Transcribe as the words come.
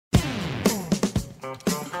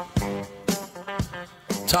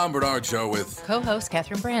Tom Bernard Show with co-host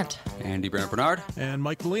Catherine Brandt. Andy Bernard. And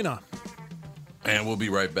Mike Molina. And we'll be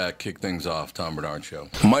right back. Kick things off. Tom Bernard Show.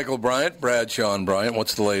 Michael Bryant, Bradshaw and Bryant.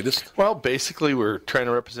 What's the latest? Well, basically, we're trying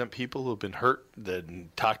to represent people who have been hurt, then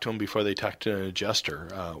talk to them before they talk to an adjuster.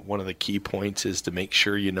 One of the key points is to make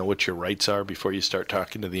sure you know what your rights are before you start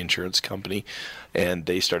talking to the insurance company, and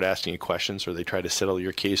they start asking you questions or they try to settle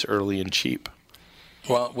your case early and cheap.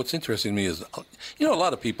 Well, what's interesting to me is, a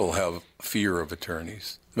lot of people have fear of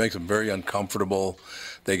attorneys. It makes them very uncomfortable.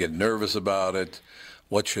 They get nervous about it.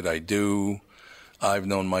 What should I do? I've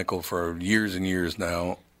known Michael for years and years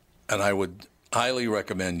now, and I would highly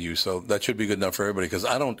recommend you. So that should be good enough for everybody, because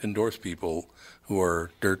I don't endorse people who are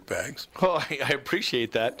dirtbags. Well, I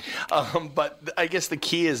appreciate that. But I guess the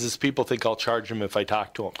key is people think I'll charge them if I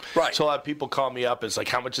talk to them. Right. So a lot of people call me up. It's like,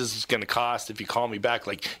 how much is this going to cost if you call me back?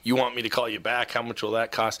 Like, you want me to call you back? How much will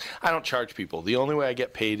that cost? I don't charge people. The only way I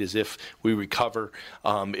get paid is if we recover,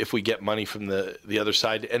 if we get money from the other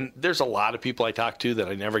side. And there's a lot of people I talk to that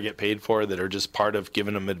I never get paid for that are just part of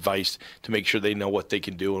giving them advice to make sure they know what they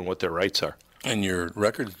can do and what their rights are. And your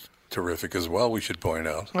record's terrific as well, we should point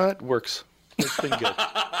out. Well, it works. It's been good.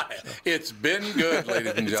 It's been good,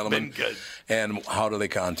 ladies and gentlemen. It's been good. And how do they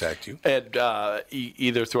contact you? At,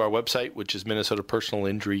 either through our website, which is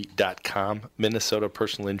minnesotapersonalinjury.com,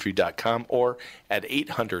 minnesotapersonalinjury.com, or at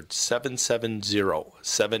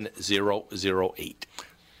 800-770-7008.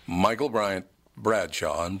 Michael Bryant,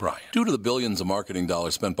 Bradshaw and Bryant. Due to the billions of marketing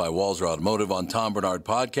dollars spent by Walser Automotive on Tom Bernard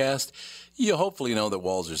Podcast, you hopefully know that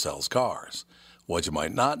Walser sells cars. What you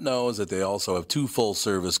might not know is that they also have 2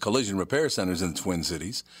 full-service collision repair centers in the Twin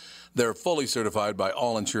Cities. They're fully certified by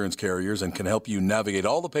all insurance carriers and can help you navigate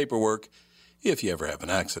all the paperwork if you ever have an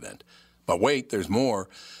accident. But wait, there's more.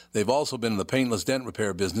 They've also been in the paintless dent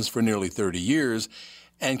repair business for nearly 30 years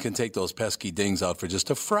and can take those pesky dings out for just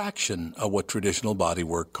a fraction of what traditional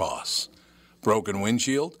bodywork costs. Broken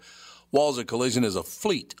windshield? Walser Collision is a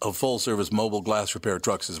fleet of full-service mobile glass repair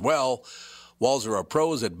trucks as well. Walser are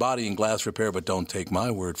pros at body and glass repair, but don't take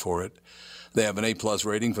my word for it. They have an A-plus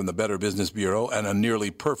rating from the Better Business Bureau and a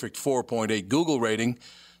nearly perfect 4.8 Google rating.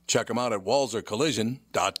 Check them out at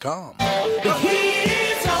walsercollision.com. The heat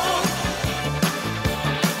is on.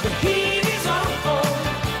 The heat is on.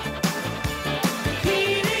 The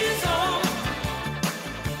heat is on.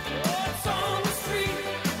 What's on the street?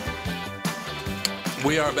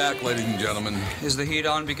 We are back, ladies and gentlemen. Is the heat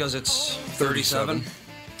on because it's 37?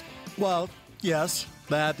 Well, yes,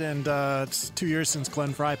 that, and it's 2 years since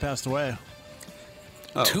Glenn Fry passed away.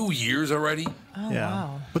 Oh. 2 years already? Oh, Yeah.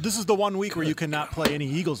 wow. But this is the 1 week where you cannot play any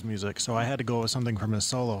Eagles music, so I had to go with something from his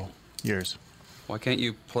solo years. Why can't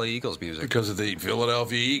you play Eagles music? Because of the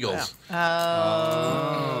Philadelphia Eagles.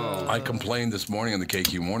 Oh. I complained this morning on the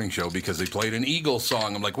KQ Morning Show because they played an Eagles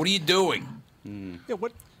song. I'm like, what are you doing? Yeah,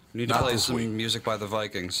 what? You need to Not play this some week. music by the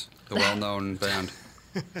Vikings, the well-known band.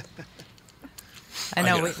 I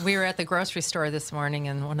know. I We were at the grocery store this morning,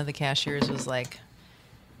 and one of the cashiers was like,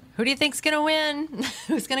 "Who do you think's going to win?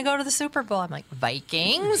 Who's going to go to the Super Bowl?" I'm like,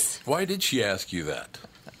 "Vikings." Why did she ask you that?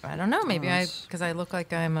 I don't know. Maybe Yes. because I look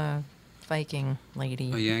like I'm a Viking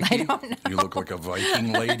lady. A Yankee? I don't know. You look like a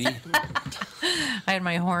Viking lady. I had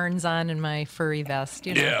my horns on and my furry vest.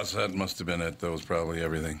 You know. Yes, that must have been it. That was probably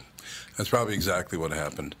everything. That's probably exactly what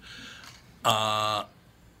happened.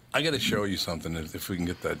 I got to show you something if we can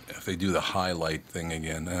get that. If they do the highlight thing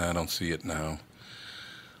again, I don't see it now.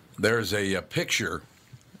 There's a picture.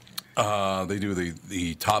 They do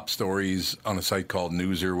the top stories on a site called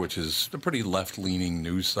Newser, which is a pretty left-leaning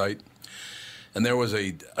news site. And there was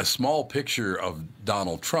a small picture of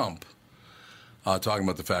Donald Trump talking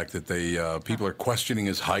about the fact that people are questioning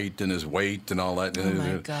his height and his weight and all that. Oh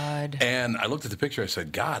my God. And I looked at the picture. I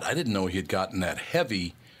said, God, I didn't know he had gotten that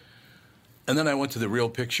heavy. And then I went to the real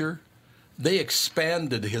picture. They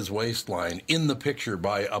expanded his waistline in the picture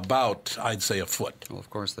by about, I'd say, a foot. Well, of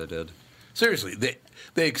course they did. Seriously, they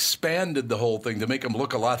expanded the whole thing to make him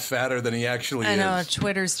look a lot fatter than he actually I know is.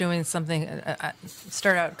 Twitter's doing something.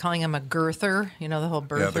 Start out calling him a girther. You know, the whole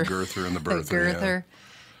birther. Yeah, the girther and the birther. The girther.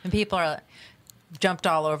 And people are jumped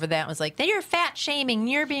all over that and was like, "You're fat shaming.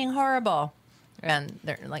 You're being horrible." And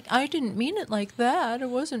they're like, "I didn't mean it like that. It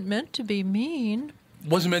wasn't meant to be mean."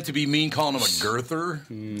 Wasn't meant to be mean calling him a girther.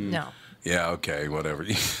 No. Yeah, okay, whatever.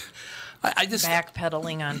 I just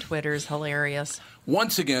Backpedaling on Twitter is hilarious.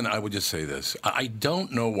 Once again, I would just say this. I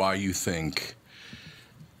don't know why you think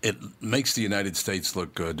it makes the United States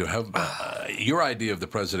look good to have your idea of the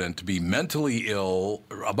president to be mentally ill,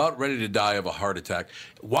 about ready to die of a heart attack.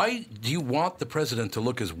 Why do you want the president to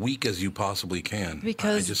look as weak as you possibly can?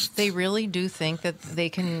 Because they really do think that they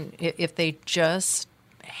can, if they just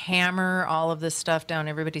hammer all of this stuff down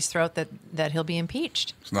everybody's throat that he'll be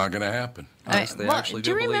impeached. It's not going to happen. Yes, they actually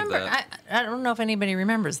do you believe remember? that. I don't know if anybody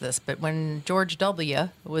remembers this, but when George W.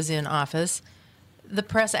 was in office, the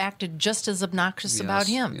press acted just as obnoxious Yes, about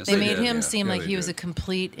him. yes, they they made did, him yeah. seem Yeah, like they he was did. a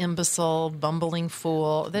complete imbecile, bumbling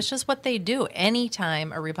fool. That's just what they do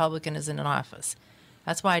anytime a Republican is in an office.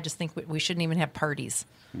 That's why I just think we shouldn't even have parties.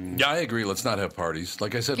 Yeah, I agree. Let's not have parties.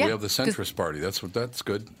 Like I said, Yeah, we have the 'cause- centrist party. That's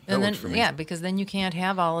good. That And then, works for me. yeah, because then you can't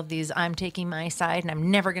have all of these I'm taking my side and I'm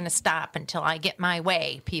never going to stop until I get my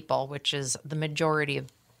way people, which is the majority of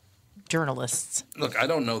journalists. Look, I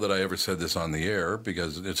don't know that I ever said this on the air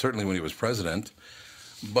because it's certainly when he was president,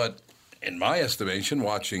 but in my estimation,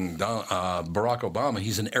 watching Barack Obama,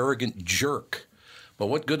 he's an arrogant jerk. But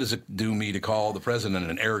what good does it do me to call the president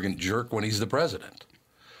an arrogant jerk when he's the president?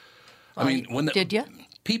 I mean, when Did you?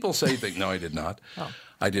 people say things, no, I did not. Oh.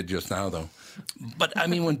 I did just now, though. But I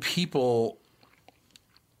mean, when people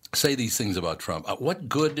say these things about Trump, what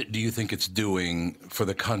good do you think it's doing for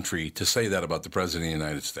the country to say that about the president of the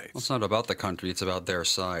United States? It's not about the country, it's about their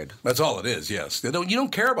side. That's all it is, yes. You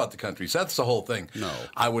don't care about the countries. That's the whole thing. No.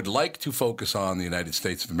 I would like to focus on the United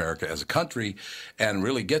States of America as a country and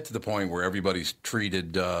really get to the point where everybody's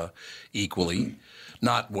treated equally,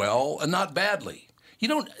 not well and not badly. You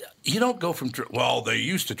don't go from, well, they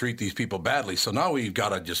used to treat these people badly, so now we've got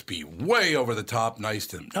to just be way over the top nice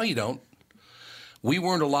to them. No, you don't. We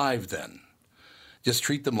weren't alive then. Just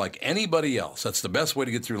treat them like anybody else. That's the best way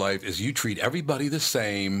to get through life is you treat everybody the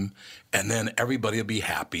same, and then everybody will be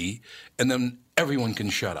happy, and then everyone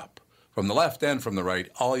can shut up. From the left and from the right,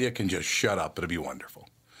 all you can just shut up. It'll be wonderful.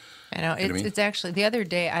 I know You know what I mean? it's actually the other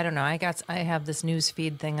day. I don't know. I have this news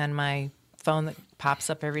feed thing on my phone that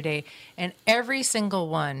pops up every day, and every single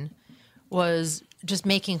one was just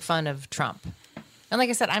making fun of Trump. And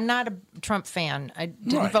like I said, I'm not a Trump fan. I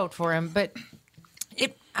didn't Right. vote for him, but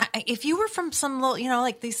if you were from some little,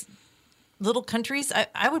 like these little countries,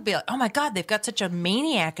 I would be like, oh my God, they've got such a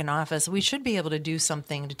maniac in office. We should be able to do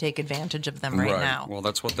something to take advantage of them right Right. now. Well,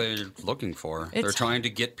 that's what they're looking for. They're It's- trying to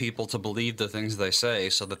get people to believe the things they say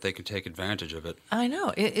so that they can take advantage of it. I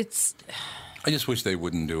know it's I just wish they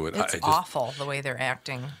wouldn't do it. it's I just, awful the way they're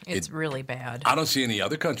acting. It's really bad. I don't see any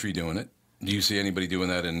other country doing it. Do you see anybody doing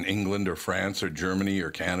that in England or France or Germany or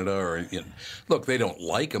Canada? Or look, they don't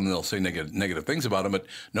like him. They'll say negative things about him, but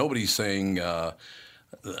nobody's saying,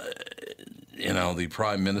 the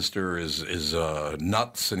prime minister is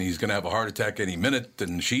nuts and he's going to have a heart attack any minute,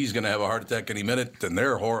 and she's going to have a heart attack any minute, and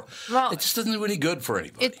they're horrible. Well, it just doesn't do any good for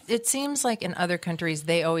anybody. It seems like in other countries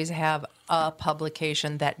they always have a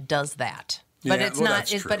publication that does that, but Yeah, it's well, not.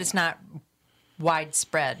 that's true. But it's not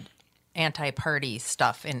widespread anti-party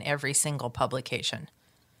stuff in every single publication.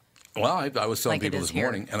 Well, I was telling Like it people is this here.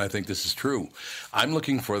 morning, and I think this is true. I'm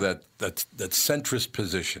looking for that centrist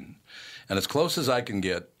position, and as close as I can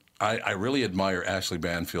get, I really admire Ashley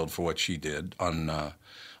Banfield for what she did on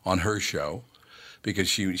her show, because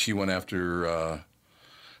she went after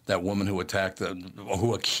that woman who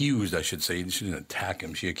accused, I should say, she didn't attack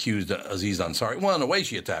him. She accused Aziz Ansari. Well, in a way,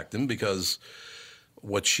 she attacked him because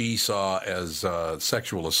what she saw as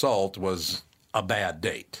sexual assault was a bad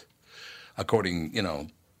date, according,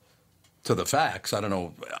 to the facts. I don't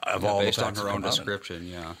know of all Based the on facts her own about it. description,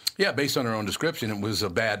 yeah. Yeah, based on her own description, it was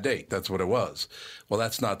a bad date. That's what it was. Well,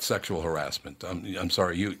 that's not sexual harassment. I'm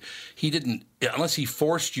sorry. He didn't, unless he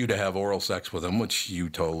forced you to have oral sex with him, which you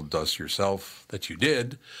told us yourself that you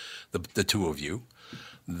did, the two of you.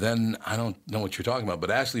 Then I don't know what you're talking about.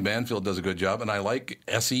 But Ashley Banfield does a good job, and I like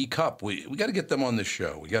S.E. Cupp. We got to get them on the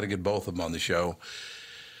show. We got to get both of them on the show.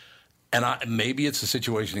 And maybe it's a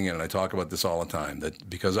situation, again, and I talk about this all the time, that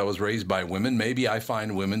because I was raised by women, maybe I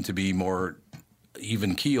find women to be more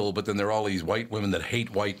even keel, but then there are all these white women that hate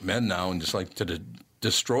white men now and just like to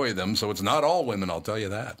destroy them. So it's not all women, I'll tell you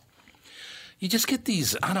that. You just get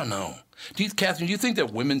these, I don't know. Catherine, do you think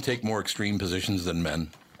that women take more extreme positions than men?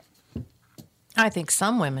 I think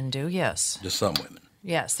some women do. Yes. Just some women.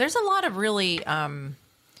 Yes. There's a lot of really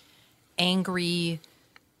angry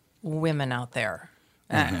women out there.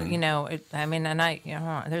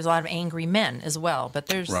 Mm-hmm. There's a lot of angry men as well, but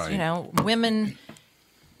there's, Right. Women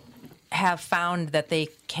have found that they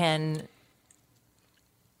can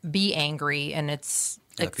be angry and it's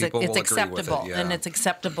people will agree with it, acceptable yeah. and it's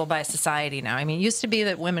acceptable by society now. I mean, it used to be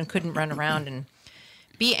that women couldn't run around and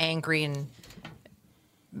be angry and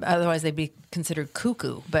otherwise they'd be considered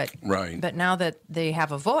cuckoo. But Right. But now that they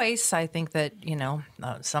have a voice, I think that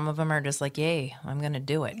some of them are just like, "Yay, I'm going to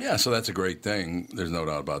do it." Yeah, so that's a great thing. There's no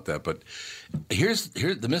doubt about that. But here's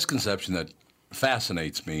the misconception that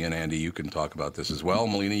fascinates me, and Andy, you can talk about this as well.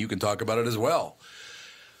 Melina, you can talk about it as well.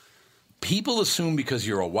 People assume because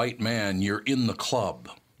you're a white man, you're in the club.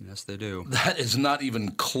 Yes, they do. That is not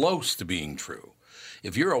even close to being true.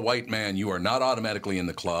 If you're a white man, you are not automatically in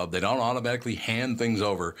the club. They don't automatically hand things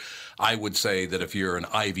over. I would say that if you're an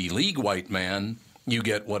Ivy League white man, you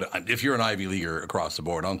get what, if you're an Ivy Leaguer across the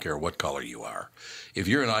board, I don't care what color you are. If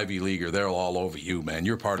you're an Ivy Leaguer, they're all over you, man.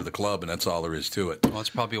 You're part of the club, and that's all there is to it. Well, that's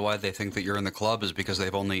probably why they think that you're in the club is because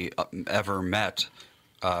they've only ever met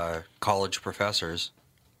college professors.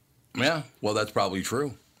 Yeah, well, that's probably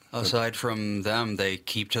true. Aside from them, they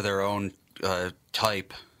keep to their own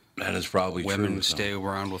type. That is probably true. Women stay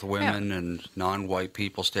around with women, and non-white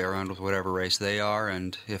people stay around with whatever race they are.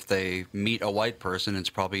 And if they meet a white person, it's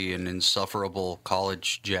probably an insufferable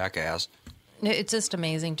college jackass. It's just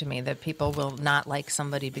amazing to me that people will not like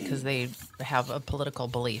somebody because they have a political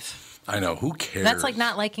belief. I know. Who cares? That's like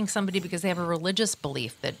not liking somebody because they have a religious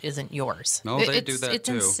belief that isn't yours. No, they do that it's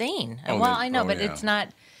too. It's insane. Oh, I know, but yeah. it's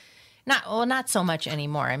not so much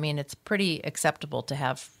anymore. I mean, it's pretty acceptable to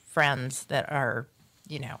have friends that are,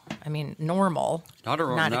 normal. Not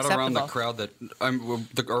around the acceptable. crowd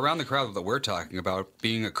around the crowd that we're talking about.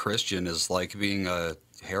 Being a Christian is like being a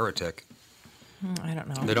heretic. I don't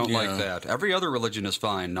know. They don't like that. Every other religion is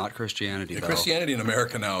fine, not Christianity, though. Christianity in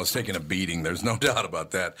America now is taking a beating. There's no doubt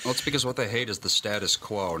about that. Well, it's because what they hate is the status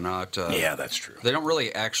quo, not... Yeah, that's true. They don't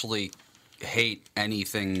really actually hate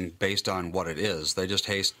anything based on what it is. They just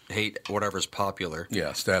hate whatever's popular.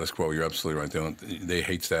 Yeah, status quo. You're absolutely right. They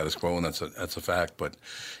hate status quo, and that's a fact. But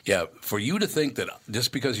yeah, for you to think that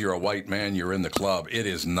just because you're a white man, you're in the club, it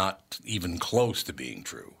is not even close to being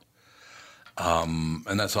true.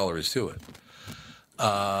 And that's all there is to it.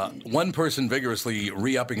 One person vigorously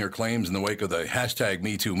re-upping her claims in the wake of the hashtag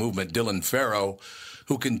 #MeToo movement, Dylan Farrow,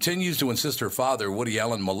 who continues to insist her father, Woody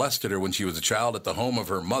Allen, molested her when she was a child at the home of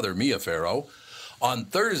her mother, Mia Farrow. On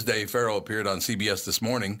Thursday, Farrow appeared on CBS This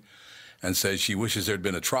Morning and says she wishes there had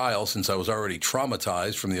been a trial since I was already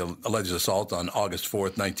traumatized from the alleged assault on August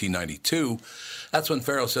 4th, 1992. That's when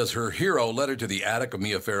Farrow says her hero led her to the attic of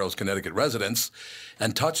Mia Farrow's Connecticut residence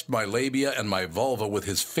and touched my labia and my vulva with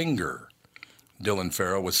his finger. Dylan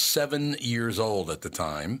Farrow was 7 years old at the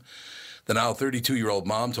time. The now 32-year-old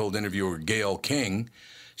mom told interviewer Gayle King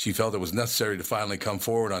she felt it was necessary to finally come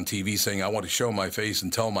forward on TV saying, I want to show my face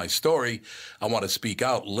and tell my story. I want to speak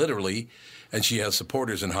out, literally. And she has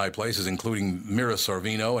supporters in high places, including Mira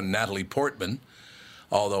Sorvino and Natalie Portman.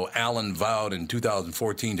 Although Allen vowed in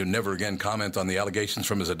 2014 to never again comment on the allegations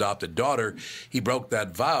from his adopted daughter, he broke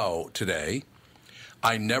that vow today.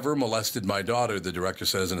 I never molested my daughter, the director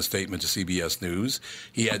says in a statement to CBS News.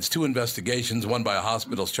 He adds 2 investigations, one by a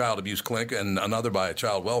hospital's child abuse clinic and another by a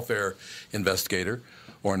child welfare investigator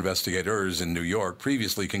or investigators in New York,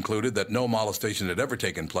 previously concluded that no molestation had ever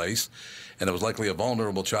taken place, and it was likely a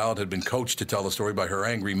vulnerable child had been coached to tell the story by her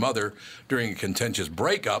angry mother during a contentious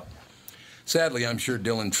breakup. Sadly, I'm sure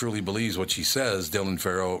Dylan truly believes what she says. Dylan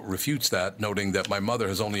Farrow refutes that, noting that my mother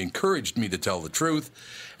has only encouraged me to tell the truth,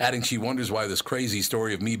 adding she wonders why this crazy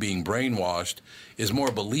story of me being brainwashed is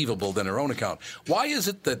more believable than her own account. Why is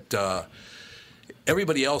it that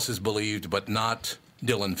everybody else is believed but not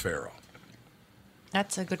Dylan Farrow?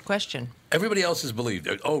 That's a good question. Everybody else is believed.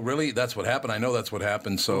 Oh, really? That's what happened? I know that's what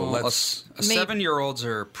happened, so let's... 7-year-olds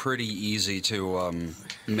are pretty easy to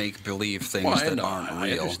make believe things that aren't real.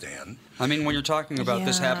 I understand. I mean, when you're talking about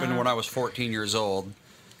this Yeah. happened when I was 14 years old,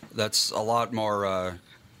 that's a lot more, I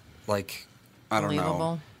don't know.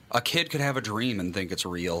 Believable. A kid could have a dream and think it's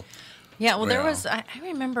real. Yeah, well, there Yeah. was, I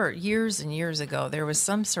remember years and years ago, there was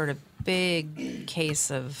some sort of big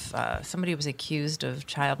case of somebody was accused of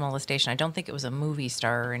child molestation. I don't think it was a movie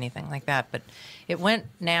star or anything like that, but it went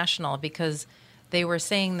national because they were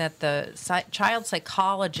saying that the child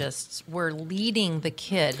psychologists were leading the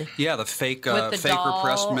kid Yeah, the fake with the doll.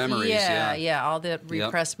 repressed memories. Yeah, all the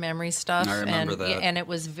repressed memory stuff. I remember that. And it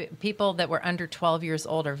was people that were under 12 years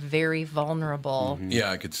old are very vulnerable Yeah,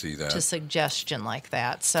 I could see that. to suggestion like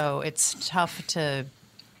that. So it's tough to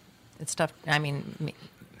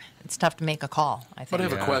make a call, I think. But I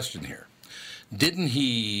have a question here. Didn't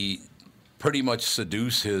he pretty much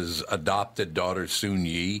seduce his adopted daughter, Soon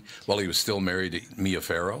Yi, while he was still married to Mia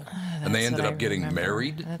Farrow? And they That's ended what up I getting remember.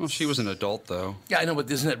 married? Well, she was an adult, though. Yeah, I know, but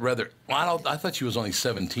isn't it rather... Well, I thought she was only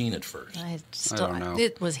 17 at first. I don't know.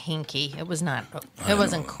 It was hinky. It was not. It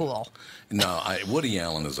wasn't cool. No, Woody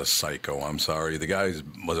Allen is a psycho. I'm sorry. The guy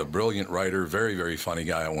was a brilliant writer, very, very funny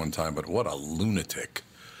guy at one time, but what a lunatic.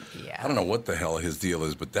 Yeah. I don't know what the hell his deal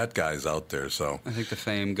is, but that guy's out there, so... I think the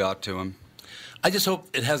fame got to him. I just hope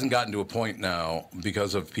it hasn't gotten to a point now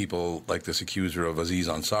because of people like this accuser of Aziz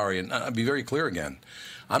Ansari. And I'll be very clear again.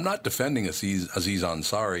 I'm not defending Aziz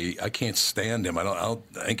Ansari. I can't stand him. I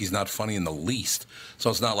think he's not funny in the least. So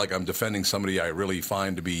it's not like I'm defending somebody I really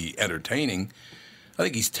find to be entertaining. I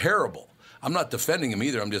think he's terrible. I'm not defending him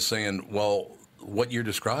either. I'm just saying, well, what you're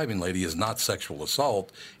describing, lady, is not sexual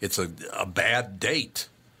assault. It's a bad date.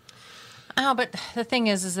 Oh, but the thing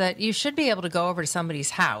is that you should be able to go over to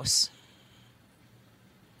somebody's house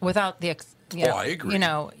without the, I agree.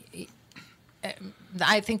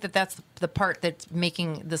 I think that's the part that's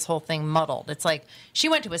making this whole thing muddled. It's like she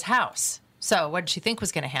went to his house. So what did she think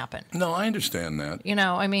was going to happen? No, I understand that.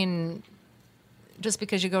 I mean, just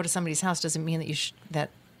because you go to somebody's house doesn't mean that that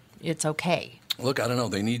it's okay. Look, I don't know.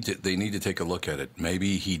 They need to take a look at it.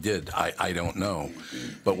 Maybe he did. I don't know.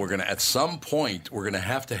 But at some point, we're going to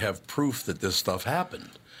have proof that this stuff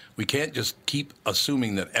happened. We can't just keep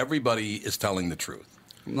assuming that everybody is telling the truth.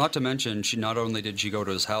 Not to mention, she not only did she go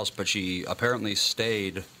to his house, but she apparently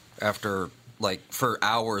stayed after, for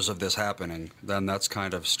hours of this happening. Then that's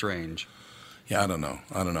kind of strange. Yeah, I don't know.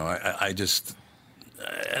 I don't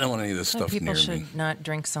want any of this stuff near me. People should not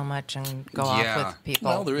drink so much and go off with people.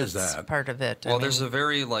 Well, there is That's that. part of it. Well, there's a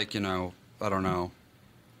very, I don't know.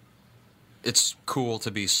 It's cool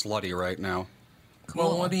to be slutty right now.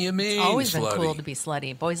 Well, what do you mean, It's always been slutty? cool to be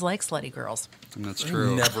slutty. Boys like slutty girls. And that's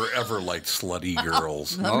true. Never, ever liked slutty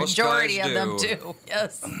girls. The Most majority guys of them do. do.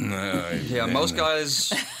 Yes. Yeah, most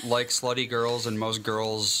guys like slutty girls, and most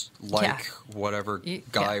girls like whatever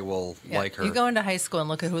guy will like her. You go into high school and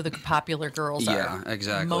look at who the popular girls are. Yeah,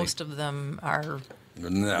 exactly. Most of them are.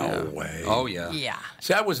 No way. Oh, yeah. Yeah.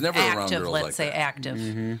 See, I was never around Active, girls let's like say that. active.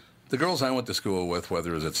 Mm-hmm. The girls I went to school with,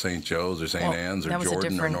 whether it was at St. Joe's or St. Anne's or that was a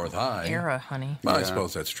Jordan or different North High. era, honey. Well, I Yeah.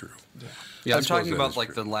 suppose that's true. Yeah, I I'm suppose talking that about is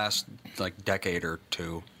like true. the last decade or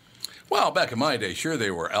two. Well, back in my day, sure they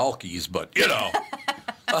were alkies, but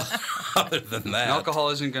other than that, Alcohol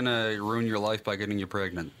isn't going to ruin your life by getting you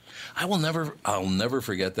pregnant. I'll never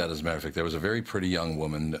forget that. As a matter of fact, there was a very pretty young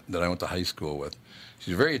woman that I went to high school with.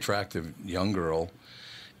 She's a very attractive young girl,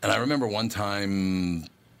 and I remember one time,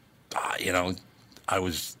 I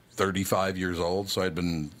was 35 years old, so I'd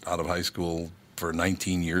been out of high school for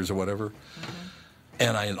 19 years or whatever. Mm-hmm.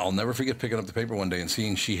 And I'll never forget picking up the paper one day and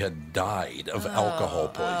seeing she had died of alcohol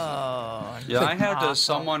poisoning. Yeah, I had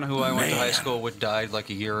someone who I went to high school with died like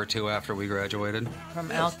a year or two after we graduated.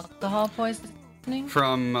 From alcohol poisoning?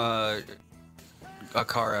 From a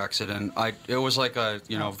car accident. It was like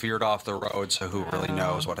veered off the road, so who really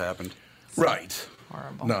knows what happened? Right.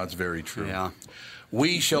 Horrible. No, it's very true. Yeah.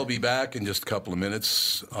 We shall be back in just a couple of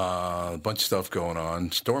minutes. A bunch of stuff going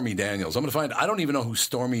on. Stormy Daniels. I don't even know who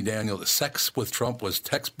Stormy Daniels is. Sex with Trump was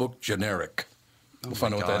textbook generic. We'll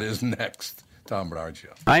find out what that is next. Tom Bernard Show.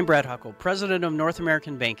 I'm Brad Huckle, president of North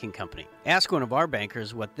American Banking Company. Ask one of our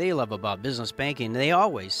bankers what they love about business banking. They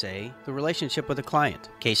always say the relationship with the client.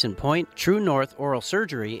 Case in point, True North Oral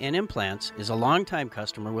Surgery and Implants is a longtime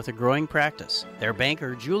customer with a growing practice. Their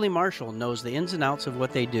banker, Julie Marshall, knows the ins and outs of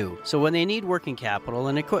what they do. So when they need working capital,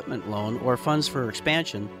 an equipment loan, or funds for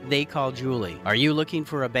expansion, they call Julie. Are you looking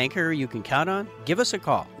for a banker you can count on? Give us a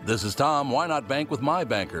call. This is Tom. Why not bank with my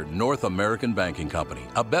banker, North American Banking Company?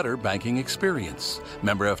 A better banking experience.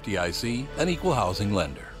 Member FDIC, an equal housing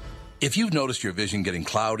lender. If you've noticed your vision getting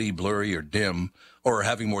cloudy, blurry, or dim, or are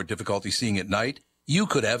having more difficulty seeing at night, you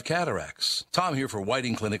could have cataracts. Tom here for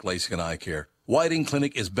Whiting Clinic LASIK and Eye Care. Whiting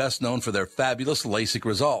Clinic is best known for their fabulous LASIK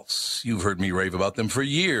results. You've heard me rave about them for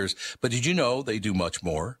years, but did you know they do much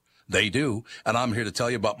more? They do, and I'm here to tell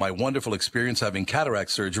you about my wonderful experience having cataract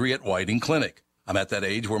surgery at Whiting Clinic. I'm at that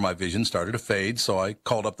age where my vision started to fade, so I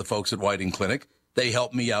called up the folks at Whiting Clinic. They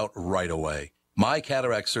helped me out right away. My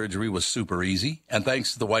cataract surgery was super easy, and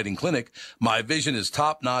thanks to the Whiting Clinic, my vision is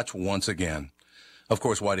top-notch once again. Of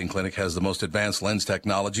course, Whiting Clinic has the most advanced lens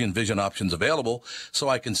technology and vision options available, so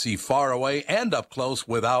I can see far away and up close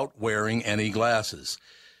without wearing any glasses.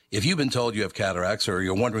 If you've been told you have cataracts or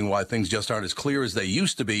you're wondering why things just aren't as clear as they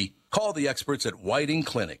used to be, call the experts at Whiting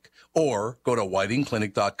Clinic or go to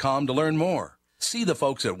whitingclinic.com to learn more. See the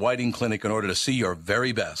folks at Whiting Clinic in order to see your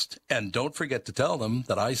very best. And don't forget to tell them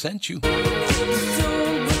that I sent you. Don't believe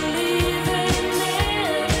in anything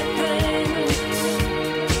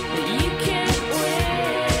that you can't win.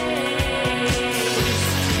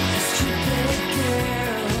 Stupid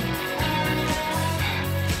girl.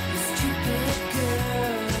 Stupid girl.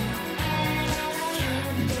 Can't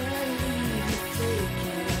believe you fake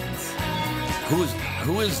it.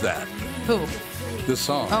 Who is that? Who? This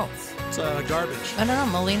song. Oh, It's garbage. I don't know,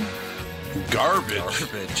 Moline. Garbage.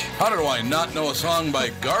 Garbage. How do I not know a song by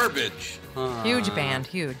Garbage? Huge band,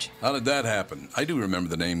 huge. How did that happen? I do remember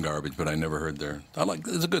the name Garbage, but I never heard their.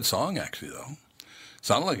 It's a good song actually, though.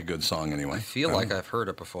 Sounded like a good song anyway. I feel like I've heard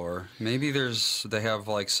it before. Maybe they have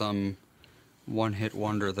like some one-hit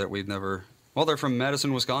wonder that we've never. Well, they're from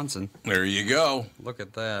Madison, Wisconsin. There you go. Look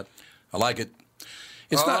at that. I like it.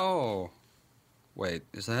 It's not. Oh, wait,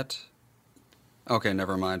 is that? Okay,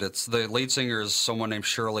 never mind. It's the lead singer is someone named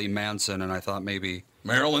Shirley Manson, and I thought maybe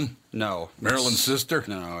Marilyn? no, Marilyn's it's- sister?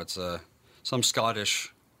 No, it's some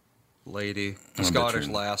Scottish lady, I bet Scottish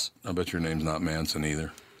you're- lass. I bet your name's not Manson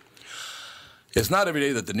either. It's not every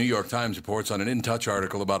day that the New York Times reports on an In Touch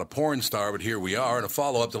article about a porn star, but here we are. In a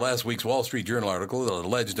follow-up to last week's Wall Street Journal article, that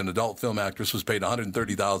alleged an adult film actress was paid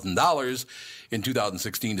 $130,000 in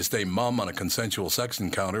 2016 to stay mum on a consensual sex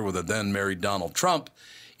encounter with a then-married Donald Trump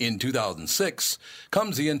in 2006,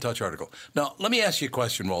 comes the In Touch article. Now, let me ask you a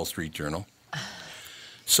question, Wall Street Journal.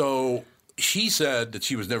 So she said that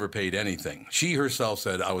she was never paid anything. She herself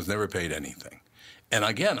said, I was never paid anything. And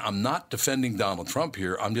again, I'm not defending Donald Trump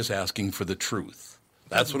here. I'm just asking for the truth.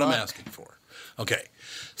 That's what I'm asking for. Okay.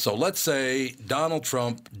 So let's say Donald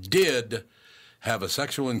Trump did have a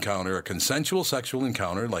sexual encounter, a consensual sexual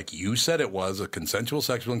encounter, like you said it was, a consensual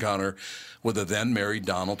sexual encounter with a then married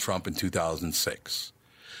Donald Trump in 2006.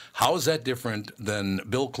 How is that different than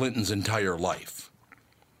Bill Clinton's entire life?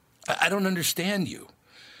 I don't understand you.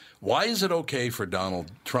 Why is it okay for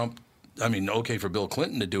Donald Trump? Okay for Bill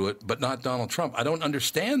Clinton to do it, but not Donald Trump. I don't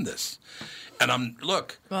understand this. And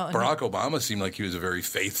Barack Obama seemed like he was a very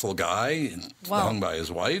faithful guy and hung by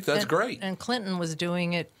his wife. That's great. And Clinton was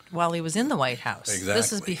doing it while he was in the White House. Exactly.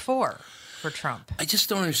 This is before for Trump. I just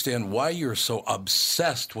don't understand why you're so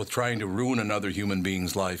obsessed with trying to ruin another human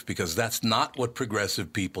being's life, because that's not what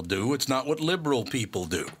progressive people do. It's not what liberal people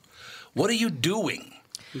do. What are you doing?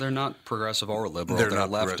 They're not progressive or liberal. They're They're not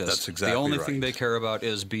leftist. that's exactly the only right. thing they care about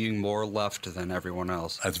is being more left than everyone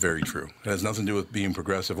else. That's very true. It has nothing to do with being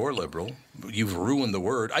progressive or liberal. You've ruined the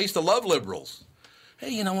word. I used to love liberals.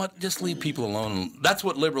 Hey, you know what? Just leave people alone. That's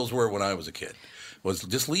what liberals were when I was a kid. Was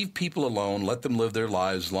just leave people alone, let them live their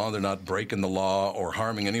lives as long as they're not breaking the law or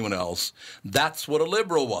harming anyone else. That's what a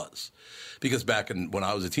liberal was. Because when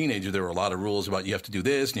I was a teenager, there were a lot of rules about you have to do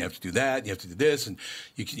this and you have to do that, and you have to do this, and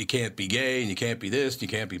you can't be gay and you can't be this and you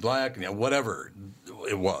can't be black, and whatever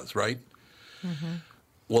it was, right? Mm-hmm.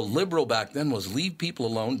 Well, liberal back then was leave people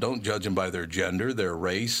alone, don't judge them by their gender, their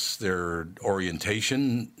race, their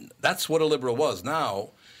orientation. That's what a liberal was. Now,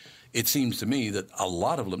 it seems to me that a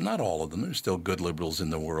lot of them, not all of them, there's still good liberals in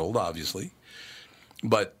the world, obviously,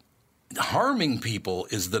 but harming people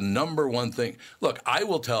is the number one thing. Look, I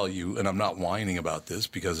will tell you, and I'm not whining about this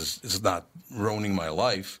because it's not ruining my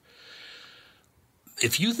life.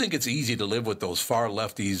 If you think it's easy to live with those far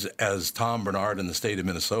lefties as Tom Bernard in the state of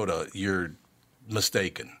Minnesota, you're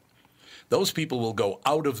mistaken. Those people will go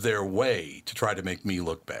out of their way to try to make me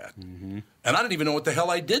look bad. Mm-hmm. And I don't even know what the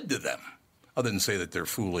hell I did to them, other than say that they're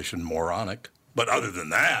foolish and moronic. But other than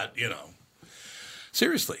that,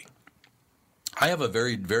 seriously. I have a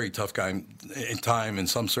very, very tough time in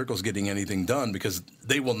some circles getting anything done because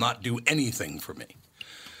they will not do anything for me.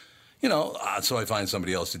 So I find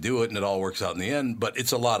somebody else to do it, and it all works out in the end. But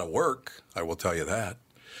it's a lot of work, I will tell you that.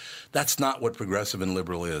 That's not what progressive and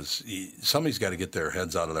liberal is. Somebody's got to get their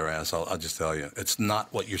heads out of their ass. I'll just tell you. It's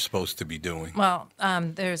not what you're supposed to be doing. Well,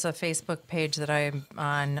 there's a Facebook page that I'm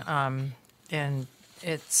on, and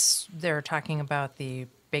they're talking about the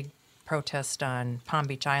big protest on Palm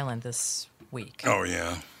Beach Island this week. Oh,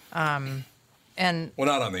 yeah. And well,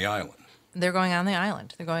 not on the island. They're going on the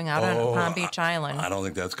island. They're going out on Palm Beach Island. I don't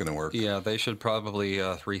think that's going to work. Yeah, they should probably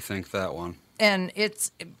rethink that one. And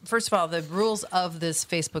it's, first of all, the rules of this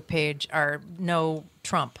Facebook page are no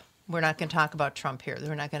Trump. We're not going to talk about Trump here.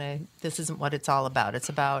 This isn't what it's all about. It's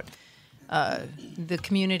about the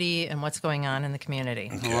community and what's going on in the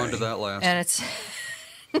community. Okay. How long did that last? And it's,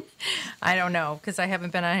 I don't know, because I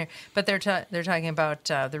haven't been on here. But they're talking about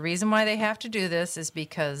the reason why they have to do this is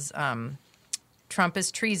because Trump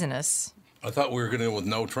is treasonous. I thought we were going to go with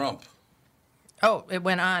no Trump. Oh, it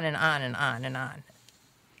went on and on and on and on.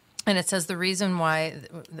 And it says the reason why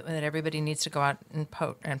that everybody needs to go out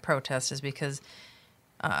and protest is because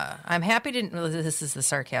I'm happy to. Well, this is the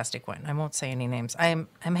sarcastic one. I won't say any names. I'm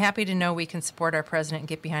happy to know we can support our president and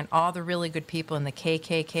get behind all the really good people in the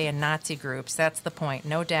KKK and Nazi groups. That's the point.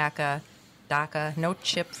 No DACA, no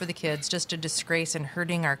chip for the kids. Just a disgrace and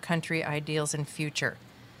hurting our country ideals and future.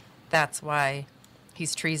 That's why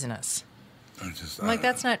he's treasonous. I'm like,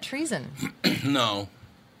 that's not treason. No.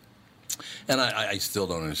 And I still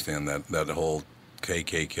don't understand that whole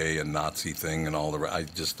KKK and Nazi thing and all I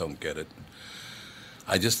just don't get it.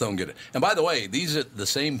 I just don't get it. And by the way, these are the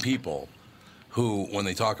same people who, when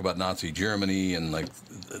they talk about Nazi Germany and like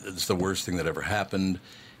it's the worst thing that ever happened,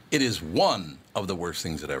 it is one of the worst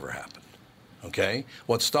things that ever happened. Okay?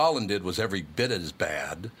 What Stalin did was every bit as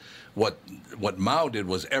bad. What Mao did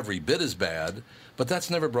was every bit as bad, but that's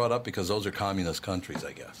never brought up because those are communist countries,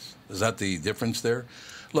 I guess. Is that the difference there?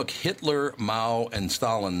 Look, Hitler, Mao, and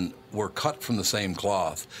Stalin were cut from the same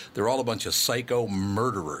cloth. They're all a bunch of psycho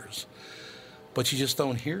murderers. But you just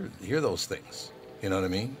don't hear those things. You know what I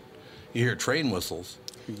mean? You hear train whistles,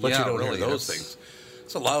 but Yeah, you don't really, hear those it's- things.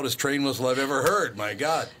 It's the loudest train whistle I've ever heard. My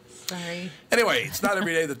God. Sorry. Anyway, it's not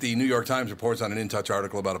every day that the New York Times reports on an In Touch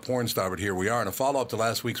article about a porn star, but here we are. In a follow-up to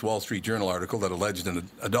last week's Wall Street Journal article that alleged an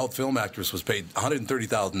adult film actress was paid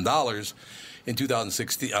 $130,000 in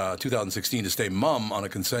 2016 to stay mum on a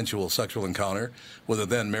consensual sexual encounter with a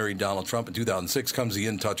then-married Donald Trump in 2006 comes the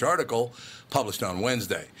In Touch article published on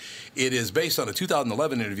Wednesday. It is based on a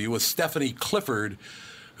 2011 interview with Stephanie Clifford,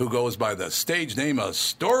 who goes by the stage name of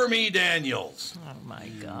Stormy Daniels. Oh, my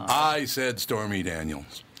God. I said Stormy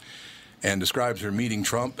Daniels. And describes her meeting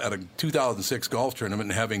Trump at a 2006 golf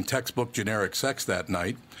tournament and having textbook generic sex that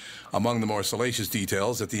night. Among the more salacious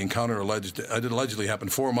details, that the encounter allegedly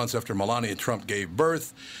happened 4 months after Melania Trump gave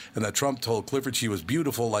birth, and that Trump told Clifford she was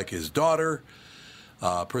beautiful like his daughter.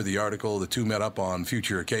 Per the article, the two met up on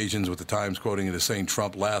future occasions, with the Times quoting it as saying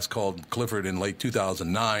Trump last called Clifford in late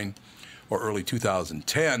 2009 or early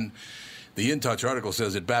 2010. The In Touch article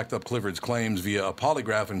says it backed up Clifford's claims via a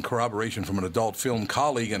polygraph and corroboration from an adult film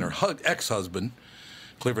colleague and her ex-husband.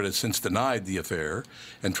 Clifford has since denied the affair,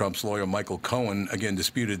 and Trump's lawyer Michael Cohen again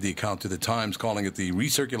disputed the account to the Times, calling it the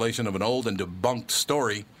recirculation of an old and debunked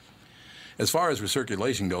story. As far as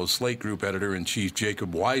recirculation goes, Slate Group editor-in-chief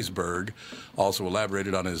Jacob Weisberg also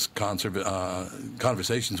elaborated on his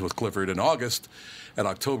conversations with Clifford in August and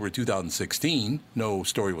October 2016. No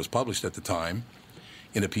story was published at the time.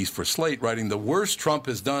 In a piece for Slate, writing, "The worst Trump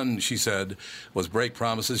has done," she said, "was break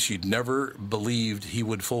promises she'd never believed he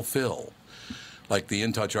would fulfill." Like the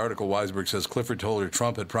In Touch article, Weisberg says Clifford told her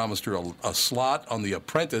Trump had promised her a slot on The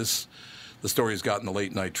Apprentice. The story has gotten the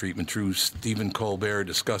late-night treatment. True Stephen Colbert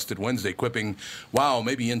discussed it Wednesday, quipping, "Wow,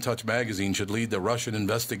 maybe In Touch magazine should lead the Russian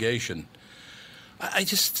investigation." I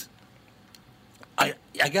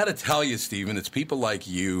got to tell you, Stephen, it's people like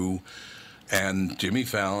you and Jimmy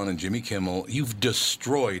Fallon and Jimmy Kimmel. You've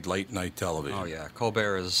destroyed late-night television. Oh, yeah.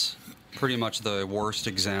 Colbert is pretty much the worst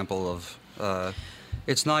example of...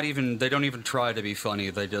 it's not even... They don't even try to be funny.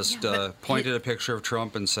 They just point at a picture of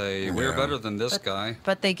Trump and say, we're better than this guy.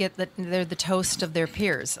 But they get they're the toast of their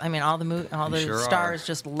peers. I mean, all the Sure stars are.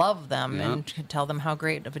 just love them Yeah. and tell them how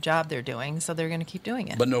great of a job they're doing, so they're going to keep doing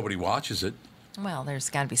it. But nobody watches it. Well, there's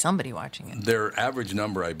got to be somebody watching it. Their average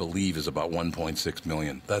number, I believe, is about 1.6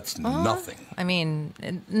 million. That's nothing. I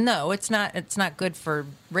mean, no, it's not. It's not good for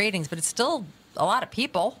ratings, but it's still a lot of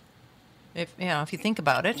people. If you think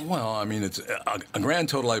about it. Well, I mean, it's a grand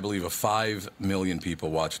total, I believe, of 5 million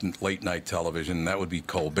people watch late-night television. That would be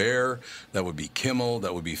Colbert, that would be Kimmel,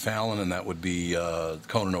 that would be Fallon, and that would be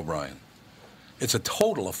Conan O'Brien. It's a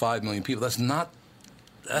total of 5 million people. That's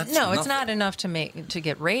It's nothing. not enough to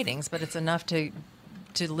get ratings, but it's enough to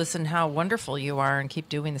listen how wonderful you are and keep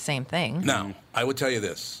doing the same thing. Now, I would tell you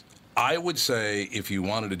this. I would say if you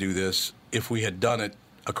wanted to do this, if we had done it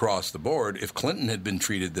across the board, if Clinton had been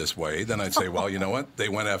treated this way, then I'd say, well, you know what? They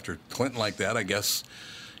went after Clinton like that. I guess,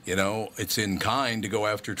 it's in kind to go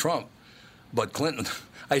after Trump. But Clinton,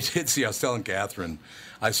 I did see, I was telling Catherine,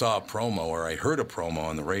 I saw a promo, or I heard a promo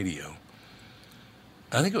on the radio.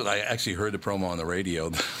 I actually heard the promo on the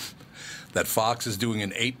radio that Fox is doing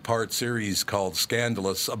an 8-part series called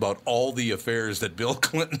Scandalous about all the affairs that Bill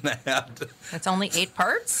Clinton had. It's only 8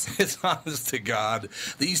 parts? It's honest to God.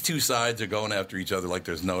 These two sides are going after each other like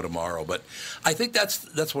there's no tomorrow. But I think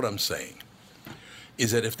that's what I'm saying,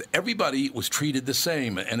 is that if everybody was treated the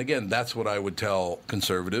same, and again, that's what I would tell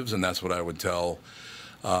conservatives, and that's what I would tell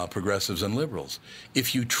progressives and liberals.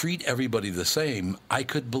 If you treat everybody the same, I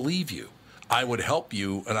could believe you. I would help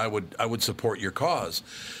you, and I would support your cause.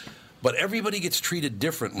 But everybody gets treated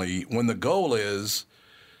differently when the goal is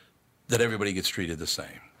that everybody gets treated the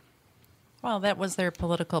same. Well, that was their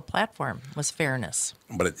political platform, was fairness.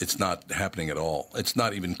 But it's not happening at all. It's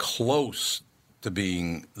not even close to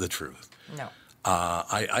being the truth. No.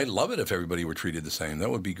 I love it if everybody were treated the same. That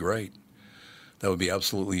would be great. That would be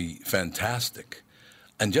absolutely fantastic.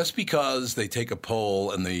 And just because they take a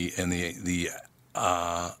poll and the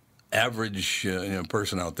average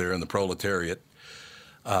person out there in the proletariat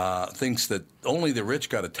thinks that only the rich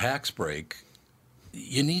got a tax break,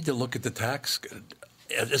 you need to look at the tax.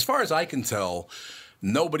 As far as I can tell,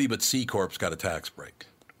 nobody but C Corps got a tax break.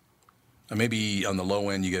 And maybe on the low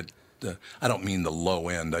end you get I don't mean the low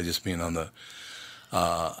end. I just mean on the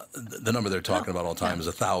number they're talking about all the time is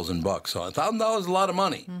 $1,000. So $1,000 is a lot of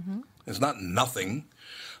money. It's not nothing.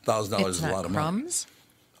 $1,000 is a lot of money. Crumbs.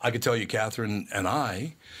 I could tell you, Catherine and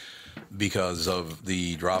I, because of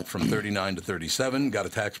the drop from 39 to 37, got a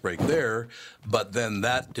tax break there, but then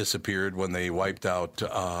that disappeared when they wiped out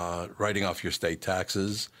writing off your state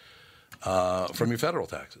taxes from your federal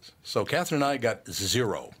taxes. So Catherine and I got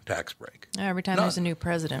 0 tax break. Every time None. there's a new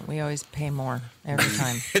president, we always pay more every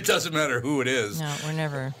time. It doesn't matter who it is. No, we're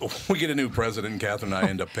never. We get a new president, and Catherine and I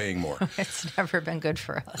end up paying more. It's never been good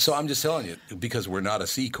for us. So I'm just telling you, because we're not a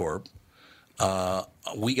C Corp,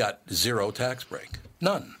 we got 0 tax break.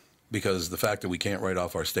 None. Because the fact that we can't write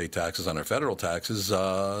off our state taxes on our federal taxes,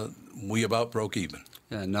 we about broke even.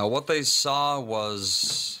 Yeah, no, what they saw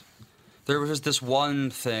was there was this one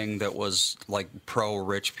thing that was like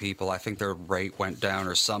pro-rich people. I think their rate went down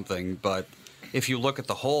or something. But if you look at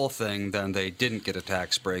the whole thing, then they didn't get a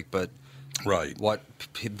tax break. But Right. what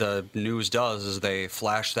the news does is they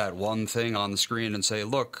flash that one thing on the screen and say,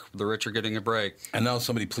 look, the rich are getting a break. And now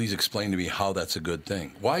somebody please explain to me how that's a good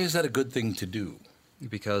thing. Why is that a good thing to do?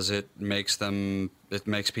 Because it makes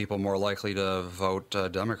people more likely to vote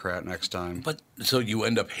Democrat next time. But so you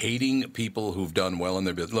end up hating people who've done well in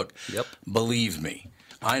their business. Look, Yep. Believe me,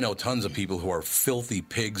 I know tons of people who are filthy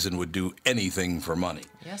pigs and would do anything for money.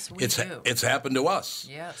 Yes, we It's do. It's happened to us.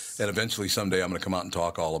 Yes. And eventually someday I'm going to come out and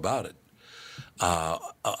talk all about it.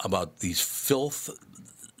 About these filth.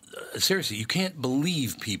 Seriously, you can't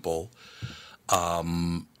believe people.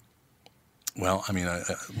 Well, I mean,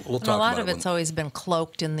 we'll And talk a lot about of it it's always been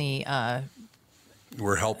cloaked in the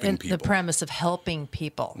we're helping people. the premise of helping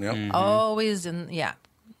people. Yep. Always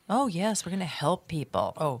Oh yes, we're going to help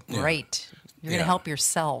people. Oh great, you're going Yeah. to help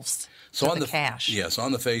yourselves. So with on the cash. Yes,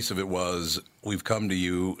 on the face of it was, we've come to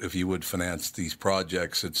you if you would finance these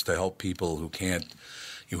projects. It's to help people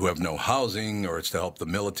who have no housing, or it's to help the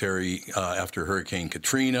military after Hurricane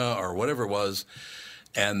Katrina or whatever it was,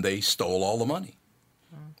 and they stole all the money.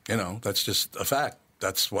 You know, that's just a fact.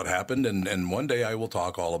 That's what happened, and one day I will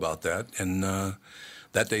talk all about that, and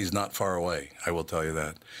that day's not far away, I will tell you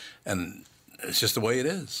that. And it's just the way it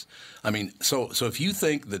is. I mean, so if you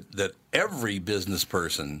think that every business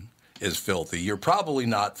person is filthy, you're probably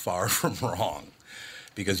not far from wrong,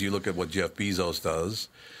 because you look at what Jeff Bezos does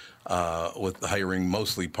with hiring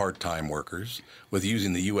mostly part-time workers, with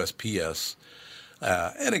using the USPS.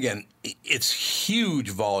 And again, it's huge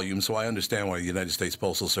volume, so I understand why the United States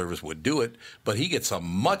Postal Service would do it, but he gets a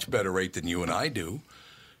much better rate than you and I do.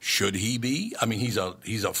 Should he be? I mean, he's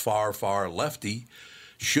a far, far lefty.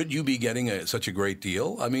 Should you be getting such a great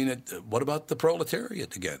deal? I mean, what about the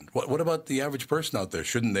proletariat again? What about the average person out there?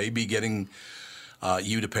 Shouldn't they be getting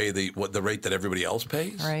you to pay the rate that everybody else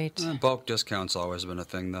pays? Right. Bulk discounts always been a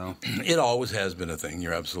thing, though. It always has been a thing.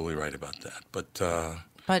 You're absolutely right about that. But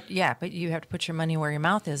But you have to put your money where your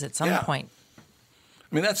mouth is at some Yeah. point.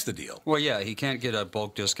 I mean, that's the deal. Well, yeah, he can't get a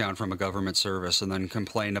bulk discount from a government service and then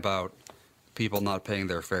complain about people not paying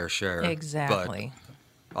their fair share. Exactly.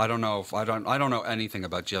 But I don't know. I don't know anything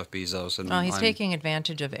about Jeff Bezos, and Well, he's I'm- taking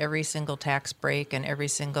advantage of every single tax break and every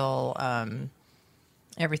single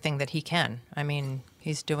everything that he can. I mean,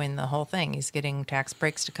 he's doing the whole thing. He's getting tax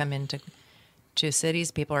breaks to come into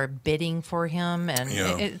cities. People are bidding for him, and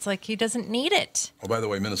Yeah. it's like he doesn't need it. Oh, by the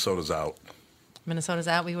way, Minnesota's out. Minnesota's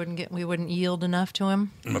out. We wouldn't yield enough to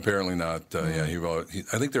him. Apparently not. Yeah,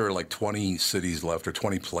 I think there were like 20 cities left or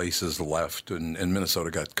 20 places left, and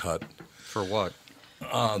Minnesota got cut. For what?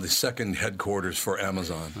 The second headquarters for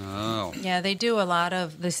Amazon. Oh, Yeah, they do a lot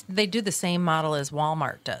of this. They do the same model as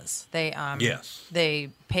Walmart does. They Yes. They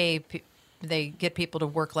they get people to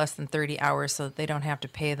work less than 30 hours so that they don't have to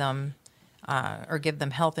pay them or give them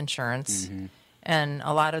health insurance. Mm-hmm. And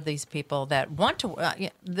a lot of these people that want to,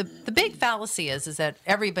 the big fallacy is that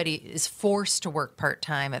everybody is forced to work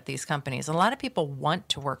part-time at these companies. A lot of people want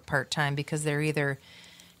to work part-time because they're either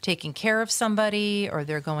taking care of somebody or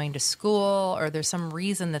they're going to school or there's some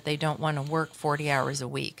reason that they don't want to work 40 hours a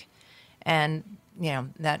week. And,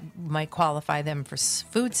 that might qualify them for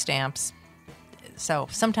food stamps. So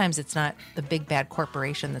sometimes it's not the big bad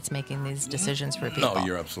corporation that's making these decisions for people. No,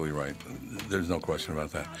 you're absolutely right. There's no question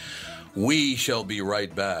about that. We shall be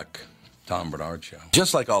right back. Tom Bernard Show.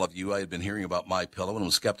 Just like all of you, I had been hearing about MyPillow and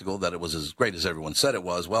was skeptical that it was as great as everyone said it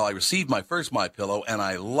was. Well, I received my first MyPillow, and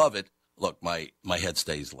I love it. Look, my head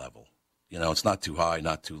stays level. It's not too high,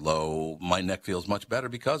 not too low. My neck feels much better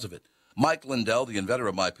because of it. Mike Lindell, the inventor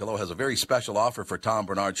of MyPillow, has a very special offer for Tom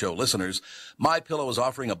Bernard Show listeners. MyPillow is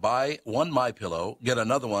offering a buy one MyPillow, get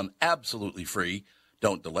another one absolutely free.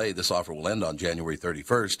 Don't delay. This offer will end on January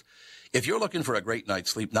 31st. If you're looking for a great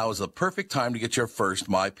night's sleep, now is the perfect time to get your first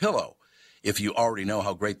MyPillow. If you already know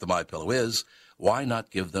how great the MyPillow is, why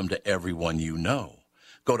not give them to everyone you know?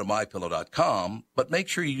 Go to MyPillow.com, but make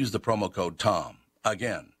sure you use the promo code TOM.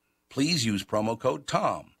 Again, please use promo code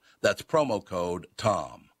TOM. That's promo code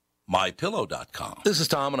TOM. MyPillow.com. This is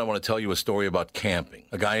Tom, and I want to tell you a story about camping.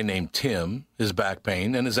 A guy named Tim, his back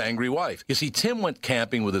pain, and his angry wife. You see, Tim went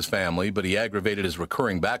camping with his family, but he aggravated his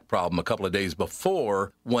recurring back problem a couple of days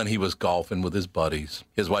before when he was golfing with his buddies.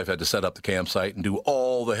 His wife had to set up the campsite and do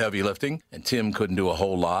all the heavy lifting, and Tim couldn't do a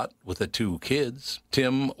whole lot with the 2 kids.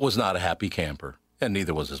 Tim was not a happy camper. And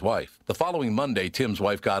neither was his wife. The following Monday, Tim's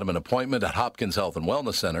wife got him an appointment at Hopkins Health and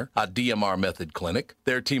Wellness Center, a DMR Method clinic.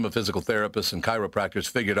 Their team of physical therapists and chiropractors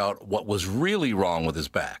figured out what was really wrong with his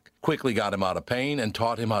back, quickly got him out of pain, and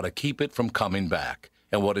taught him how to keep it from coming back.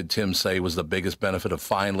 And what did Tim say was the biggest benefit of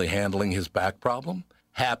finally handling his back problem?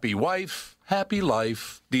 Happy wife, happy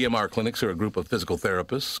life. DMR clinics are a group of physical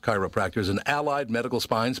therapists, chiropractors, and allied medical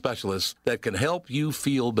spine specialists that can help you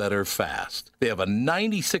feel better fast. They have a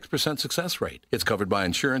 96% success rate. It's covered by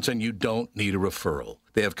insurance, and you don't need a referral.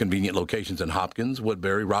 They have convenient locations in Hopkins,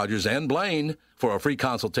 Woodbury, Rogers, and Blaine. For a free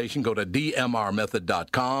consultation, go to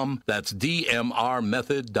dmrmethod.com. That's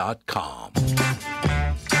dmrmethod.com. Don't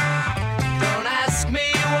ask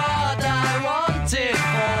me what I want it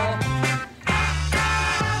for.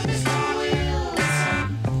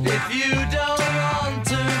 If you don't want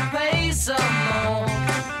to pay some more.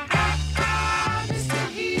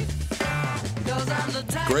 'Cause I'm the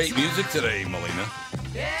type Great music today, Melina. Oh,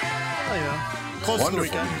 yeah. Close to the Wonderful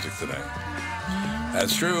weekend. music today.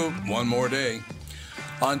 That's true. One more day.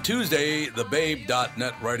 On Tuesday, the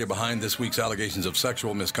Babe.net writer behind this week's allegations of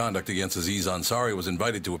sexual misconduct against Aziz Ansari was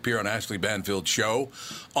invited to appear on Ashley Banfield's show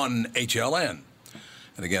on HLN.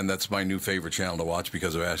 And again, that's my new favorite channel to watch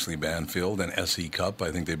because of Ashley Banfield and SE Cup.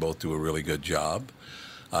 I think they both do a really good job.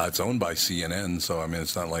 It's owned by CNN, so I mean,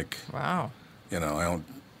 it's not like, Wow. I don't.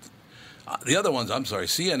 The other ones, I'm sorry,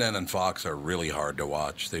 CNN and Fox are really hard to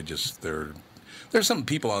watch. There's some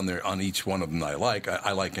people on there on each one of them I like.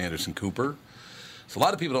 I like Anderson Cooper. So a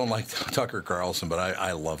lot of people don't like Tucker Carlson, but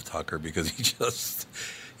I love Tucker because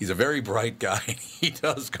he's a very bright guy. He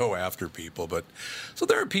does go after people. So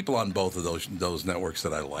there are people on both of those networks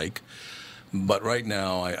that I like. But right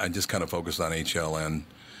now, I just kind of focus on HLN,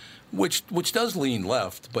 which does lean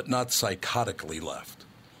left, but not psychotically left.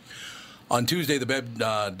 On Tuesday, the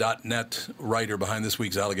Babe.net writer behind this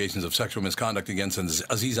week's allegations of sexual misconduct against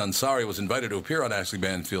Aziz Ansari was invited to appear on Ashley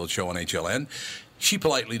Banfield's show on HLN. She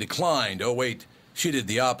politely declined. Oh, wait, she did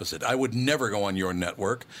the opposite. I would never go on your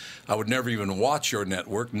network. I would never even watch your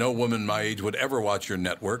network. No woman my age would ever watch your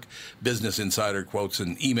network. Business Insider quotes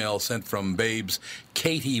an email sent from Babe's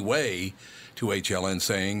Katie Way to HLN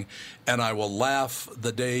saying, "And I will laugh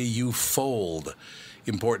the day you fold."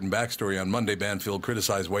 Important backstory. On Monday, Banfield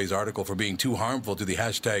criticized Way's article for being too harmful to the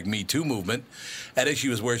hashtag MeToo movement. At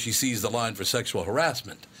issue is where she sees the line for sexual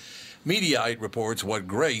harassment. Mediaite reports what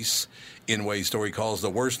Grace, in Way's story, calls the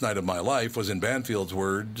worst night of my life was, in Banfield's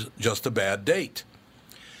words, just a bad date.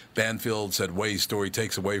 Banfield said Way's story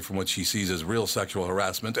takes away from what she sees as real sexual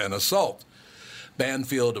harassment and assault.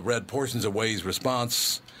 Banfield read portions of Way's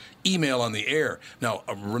response email on the air. Now,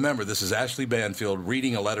 remember, this is Ashley Banfield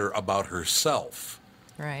reading a letter about herself.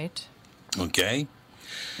 Right. Okay.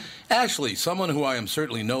 Ashley, someone who I am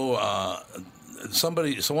certainly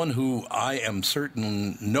someone who I am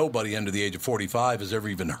certain nobody under the age of 45 has ever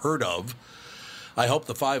even heard of. I hope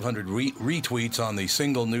the 500 retweets on the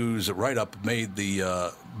Single News write-up made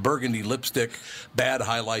the burgundy lipstick, bad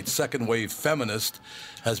highlights, second wave feminist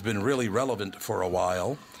has been really relevant for a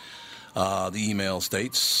while. The email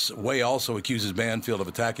states, Way also accuses Banfield of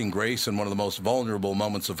attacking Grace in one of the most vulnerable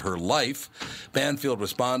moments of her life. Banfield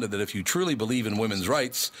responded that if you truly believe in women's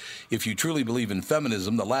rights, if you truly believe in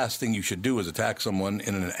feminism, the last thing you should do is attack someone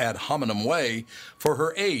in an ad hominem way for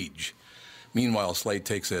her age. Meanwhile, Slate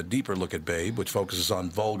takes a deeper look at Babe, which focuses on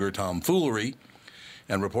vulgar tomfoolery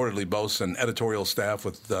and reportedly boasts an editorial staff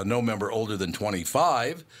with no member older than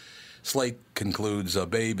 25. Slate concludes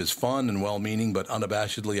Babe is fun and well-meaning, but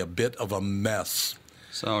unabashedly a bit of a mess.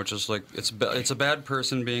 So just like it's a bad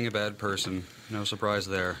person being a bad person. No surprise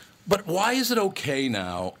there. But why is it okay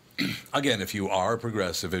now, again, if you are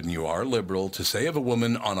progressive and you are liberal, to say of a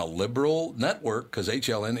woman on a liberal network, because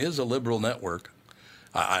HLN is a liberal network,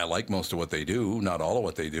 I like most of what they do, not all of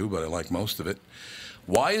what they do, but I like most of it.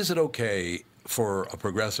 Why is it okay for a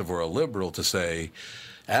progressive or a liberal to say,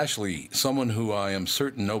 Ashley, someone who I am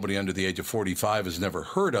certain nobody under the age of 45 has never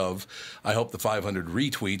heard of, I hope the 500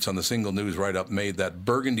 retweets on the Single News write-up made that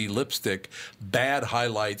burgundy lipstick, bad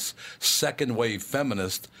highlights, second-wave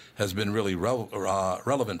feminist has been really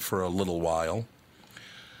relevant for a little while.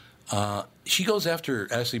 She goes after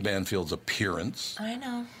Ashley Banfield's appearance. I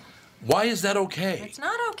know. Why is that okay? It's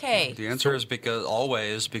not okay. The answer is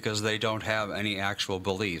because they don't have any actual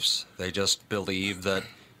beliefs. They just believe that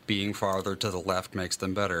being farther to the left makes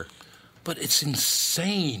them better. But it's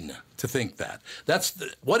insane to think that.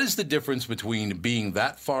 What is the difference between being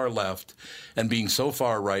that far left and being so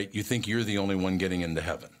far right you think you're the only one getting into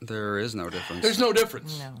heaven? There is no difference. There's no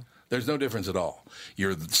difference. No. There's no difference at all.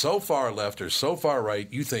 You're so far left or so far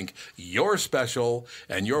right, you think you're special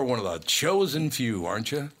and you're one of the chosen few,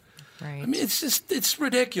 aren't you? Right. I mean, it's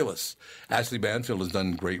ridiculous. Ashley Banfield has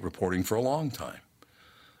done great reporting for a long time.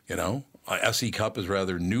 You know, S.E. Cupp is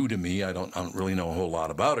rather new to me. I don't really know a whole lot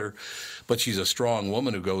about her, but she's a strong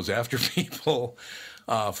woman who goes after people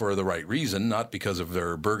for the right reason, not because of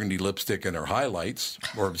their burgundy lipstick and her highlights,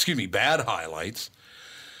 or bad highlights.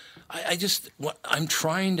 I'm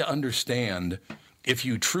trying to understand, if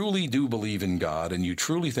you truly do believe in God and you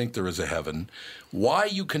truly think there is a heaven, why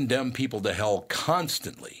you condemn people to hell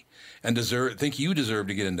constantly and think you deserve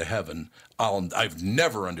to get into heaven. I've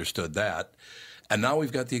never understood that. And now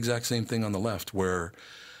we've got the exact same thing on the left, where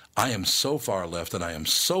I am so far left and I am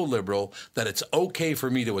so liberal that it's okay for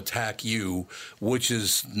me to attack you, which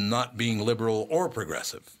is not being liberal or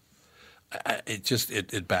progressive.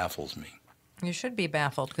 It baffles me. You should be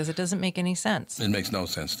baffled because it doesn't make any sense. It makes no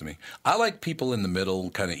sense to me. I like people in the middle,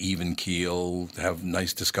 kind of even keel, have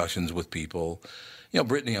nice discussions with people. You know,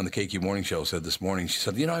 Brittany on the KQ Morning Show said this morning, she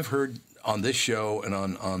said, I've heard on this show and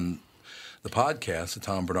on the podcast, the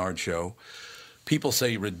Tom Bernard Show, people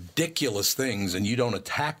say ridiculous things and you don't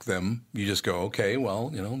attack them. You just go, okay,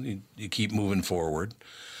 well, you keep moving forward.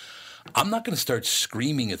 I'm not going to start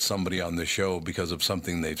screaming at somebody on the show because of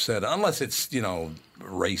something they've said, unless it's,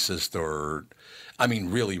 racist or,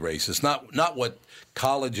 really racist. Not what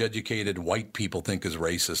college-educated white people think is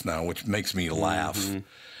racist now, which makes me laugh. Mm-hmm.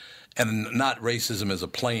 And not racism as a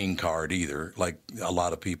playing card either, like a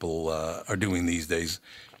lot of people are doing these days.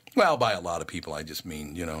 Well, by a lot of people, I just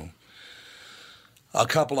mean, a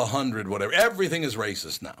couple of hundred, whatever. Everything is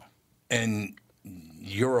racist now. And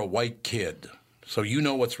you're a white kid, so you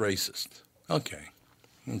know what's racist. Okay,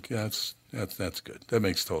 that's good. That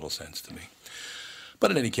makes total sense to me.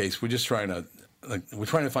 But in any case, we're just trying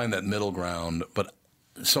to find that middle ground. But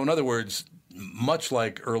so in other words, much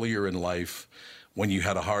like earlier in life, when you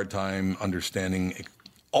had a hard time understanding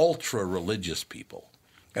ultra-religious people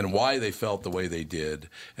and why they felt the way they did,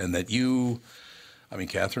 and that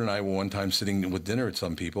Catherine and I were one time sitting with dinner at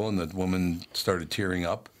some people, and the woman started tearing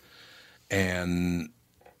up, and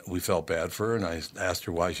we felt bad for her, and I asked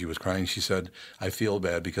her why she was crying. She said, I feel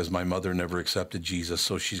bad because my mother never accepted Jesus,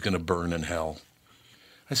 so she's going to burn in hell.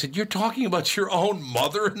 I said, you're talking about your own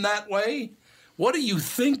mother in that way? What are you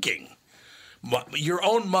thinking? Your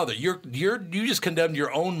own mother. You just condemned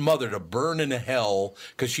your own mother to burn in hell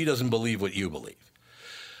because she doesn't believe what you believe.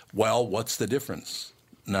 Well, what's the difference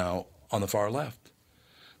now on the far left?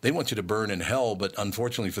 They want you to burn in hell, but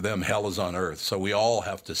unfortunately for them, hell is on earth. So we all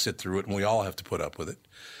have to sit through it, and we all have to put up with it,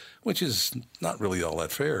 which is not really all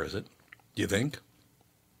that fair, is it? Do you think?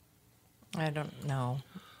 I don't know.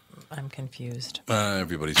 I'm confused.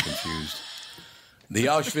 Everybody's confused. The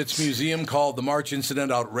Auschwitz Museum called the March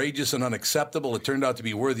incident outrageous and unacceptable. It turned out to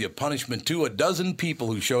be worthy of punishment, too. 12 people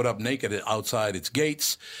who showed up naked outside its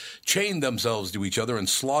gates chained themselves to each other and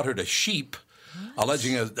slaughtered a sheep,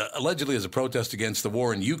 allegedly as a protest against the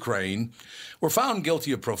war in Ukraine, were found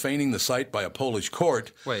guilty of profaning the site by a Polish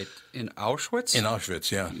court. Wait, in Auschwitz? In Auschwitz,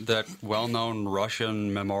 yeah. That well-known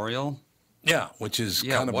Russian memorial? Yeah, which is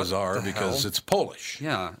kind of bizarre because it's Polish.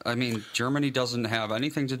 Yeah, Germany doesn't have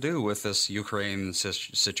anything to do with this Ukraine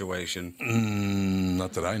situation.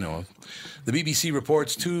 Not that I know of. The BBC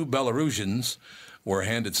reports 2 Belarusians were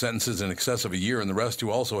handed sentences in excess of a year, and the rest, who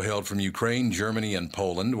also hailed from Ukraine, Germany, and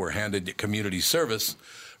Poland, were handed community service,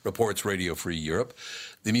 reports Radio Free Europe.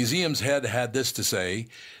 The museum's head had this to say: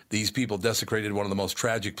 these people desecrated one of the most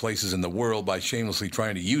tragic places in the world by shamelessly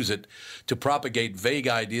trying to use it to propagate vague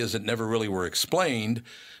ideas that never really were explained.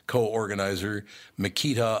 Co-organizer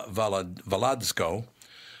Mikita Valadsko,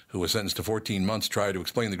 who was sentenced to 14 months, tried to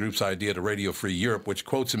explain the group's idea to Radio Free Europe, which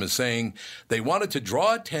quotes him as saying they wanted to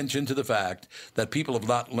draw attention to the fact that people have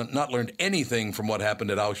not learned anything from what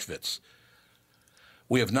happened at Auschwitz.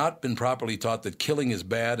 We have not been properly taught that killing is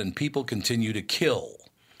bad, and people continue to kill.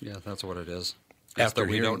 Yeah, that's what it is. After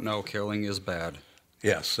we hearing- don't know killing is bad.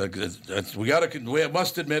 Yes, we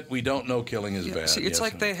must admit we don't know killing is bad. See, it's yes.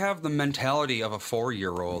 like they have the mentality of a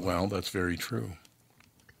 4-year-old. Well, that's very true.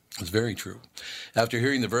 It's very true. After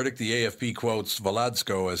hearing the verdict, the AFP quotes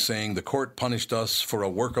Velasco as saying, "The court punished us for a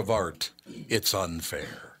work of art. It's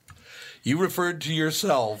unfair." You referred to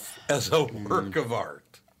yourself as a work of art.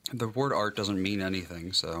 The word art doesn't mean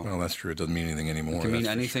anything, so Well, that's true. It doesn't mean anything anymore. it can mean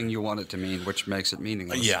that's for anything you want it to mean, which makes it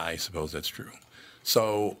meaningless. Yeah, I suppose that's true.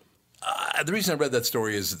 So the reason I read that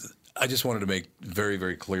story is I just wanted to make very,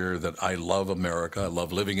 very clear that I love America. I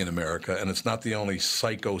love living in America, and it's not the only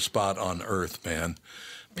psycho spot on earth, man.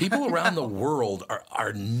 People around the world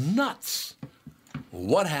are nuts.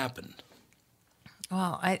 What happened?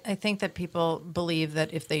 Well, I think that people believe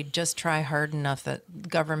that if they just try hard enough, that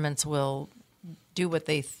governments will do what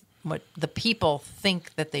the people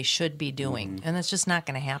think that they should be doing, and it's just not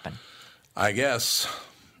going to happen. I guess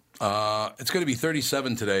it's going to be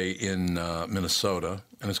 37 today in Minnesota,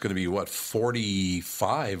 and it's going to be,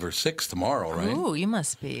 45 or 6 tomorrow, right? Ooh, you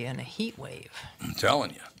must be in a heat wave. I'm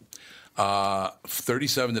telling you.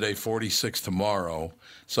 37 today, 46 tomorrow.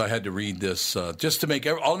 So I had to read this just to make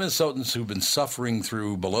all Minnesotans who've been suffering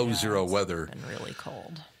through below zero weather. It's been really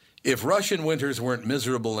cold. If Russian winters weren't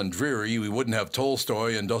miserable and dreary, we wouldn't have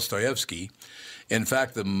Tolstoy and Dostoevsky. In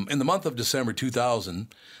fact, in the month of December 2000,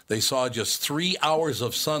 they saw just 3 hours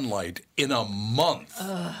of sunlight in a month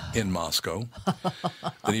in Moscow.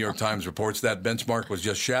 The New York Times reports that benchmark was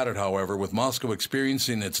just shattered, however, with Moscow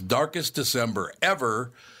experiencing its darkest December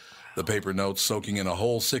ever. The paper notes, soaking in a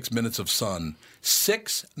whole 6 minutes of sun.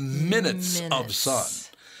 6 minutes of sun.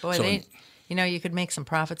 Boy, So- you could make some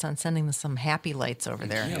profits on sending them some happy lights over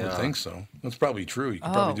there. I would think so. That's probably true. You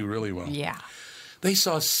could probably do really well. Yeah, They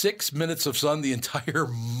saw 6 minutes of sun the entire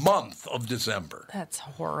month of December. that's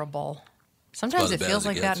horrible. Sometimes about it as feels bad as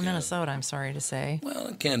like it that gets, in yeah. Minnesota, I'm sorry to say. Well,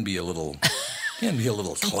 it can be a little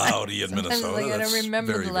cloudy in Sometimes Minnesota. I That's don't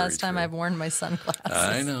remember very, the very last time true. I've worn my sunglasses.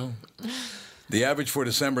 I know. The average for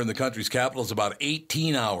December in the country's capital is about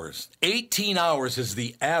 18 hours. 18 hours is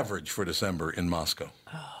the average for December in Moscow.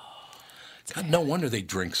 God, no wonder they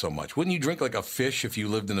drink so much. Wouldn't you drink like a fish if you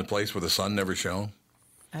lived in a place where the sun never shone?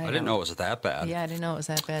 I didn't know it was that bad. Yeah, I didn't know it was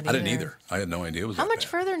that bad. I didn't either. I had no idea it was How that much bad.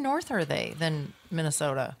 further north are they than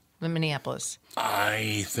Minnesota, than Minneapolis?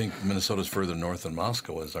 I think Minnesota's further north than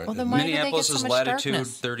Moscow is, aren't Well, they? then why do they get Minneapolis so is much latitude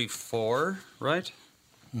darkness? 34, right?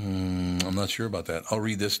 I'm not sure about that. I'll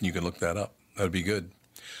read this and you can look that up. That'd be good.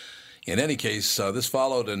 In any case, this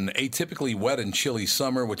followed an atypically wet and chilly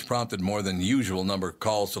summer, which prompted more than usual number of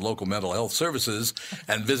calls to local mental health services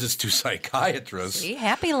and visits to psychiatrists. See,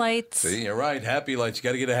 happy lights. See, you're right. Happy lights. You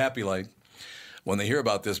got to get a happy light. When they hear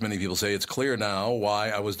about this, many people say it's clear now why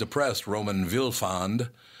I was depressed. Roman Vilfand,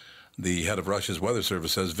 the head of Russia's weather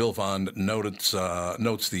service, says Vilfand notes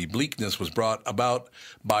the bleakness was brought about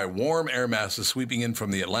by warm air masses sweeping in from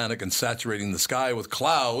the Atlantic and saturating the sky with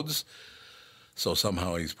clouds. So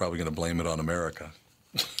somehow he's probably going to blame it on America.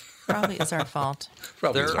 Probably it's our fault.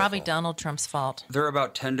 Probably, it's our Probably fault. Donald Trump's fault. They're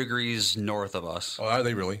about 10 degrees north of us. Oh, are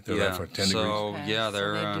they really? They're yeah. that far, 10 so, degrees? yeah, So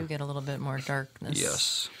they're. they do get a little bit more darkness.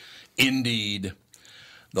 Yes. Indeed.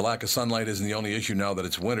 The lack of sunlight isn't the only issue now that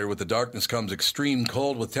it's winter. With the darkness comes extreme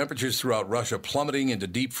cold, with temperatures throughout Russia plummeting into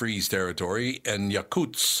deep freeze territory. And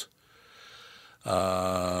Yakutsk,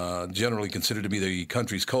 generally considered to be the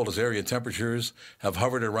country's coldest area, temperatures have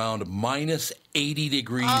hovered around minus 80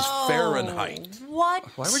 degrees Fahrenheit. What?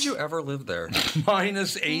 Why would you ever live there?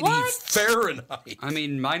 Minus 80 What? Fahrenheit. I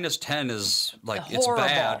mean, minus 10 is like, it's Horrible.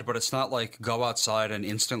 bad, but it's not like go outside and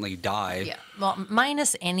instantly die. Yeah. Well,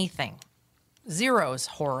 minus anything. Zero is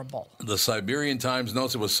horrible. The Siberian Times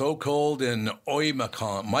notes it was so cold in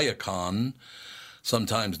Oymyakon,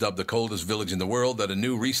 sometimes dubbed the coldest village in the world, that a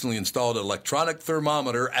new recently installed electronic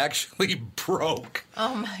thermometer actually broke.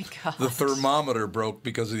 Oh my God. The thermometer broke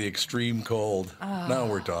because of the extreme cold. Now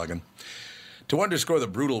we're talking. To underscore the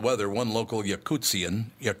brutal weather, one local Yakutskian,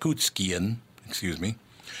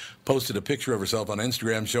 posted a picture of herself on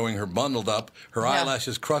Instagram showing her bundled up, her Yeah.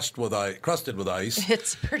 eyelashes crusted with ice.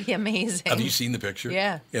 It's pretty amazing. Have you seen the picture?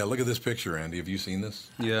 Yeah. Yeah, look at this picture, Andy. Have you seen this?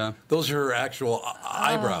 Yeah. Those are her actual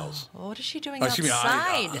eyebrows. Well, what is she doing Oh, excuse me,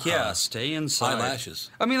 outside? Yeah, stay inside.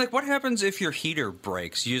 Eyelashes. I mean, like, what happens if your heater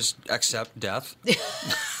breaks? You just accept death?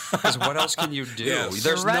 Because what else can you do? Yes.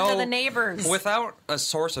 There's Run no to the neighbors. Without a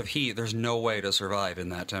source of heat, there's no way to survive in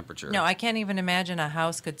that temperature. No, I can't even imagine a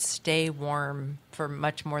house could stay warm for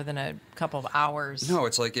much more than a couple of hours. No,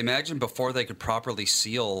 it's like imagine before they could properly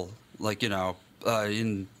seal, like,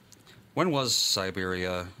 when was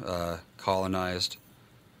Siberia colonized?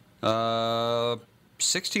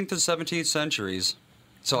 16th and 17th centuries.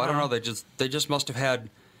 So I don't know. They just must have had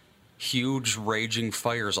huge raging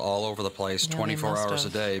fires all over the place, Yeah, they 24 must hours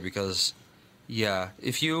have. a day. Because, yeah,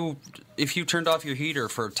 if you turned off your heater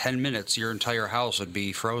for 10 minutes, your entire house would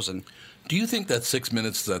be frozen. Do you think that 6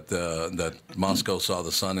 minutes that Moscow saw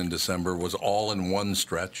the sun in December was all in one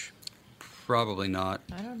stretch? Probably not.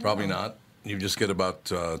 I don't know. Probably not. You just get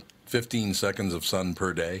about 15 seconds of sun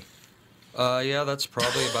per day. Yeah, that's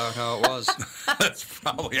probably about how it was. That's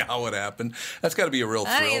probably how it happened. That's got to be a real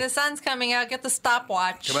Honey, thrill. the sun's coming out. Get the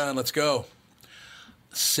stopwatch. Come on, let's go.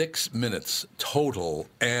 6 minutes total,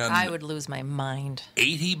 and I would lose my mind.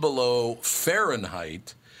 80 below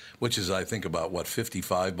Fahrenheit, which is, I think, about,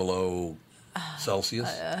 55 below Celsius?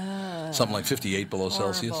 Something like 58 below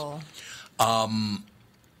Celsius. Horrible.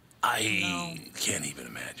 I can't even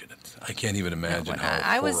imagine it. I can't even imagine how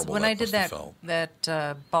I was horrible when that I did must have that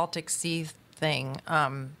felt. Baltic Sea thing.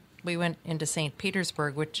 We went into St.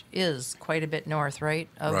 Petersburg, which is quite a bit north, right,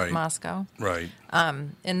 of Right. Moscow. Right.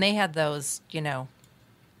 And they had those,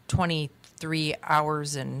 23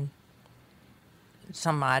 hours and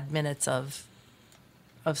some odd minutes of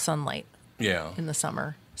sunlight Yeah. in the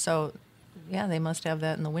summer. So, yeah, they must have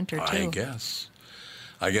that in the winter too.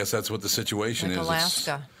 I guess that's what the situation like is.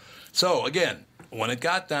 Alaska. So again, when it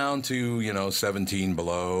got down to 17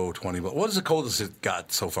 below, 20 below, what is the coldest it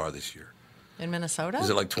got so far this year? In Minnesota? Is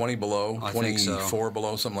it like 20 below, I think so. 24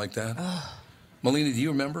 below, something like that? Melina, do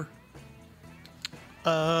you remember?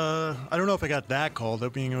 I don't know if it got that cold. I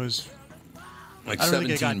mean, it was Like I don't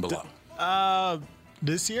think it 17 got below.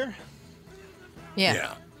 this year.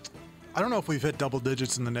 Yeah. I don't know if we've hit double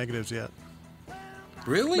digits in the negatives yet.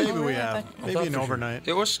 Really? Maybe we yeah, have. but- Maybe thought an for sure. overnight.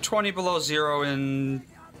 It was 20 below zero in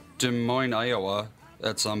Des Moines, Iowa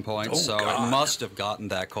at some point, Oh, so God. it must have gotten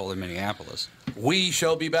that cold in Minneapolis. We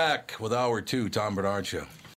shall be back with Hour 2, Tom Bernard Show.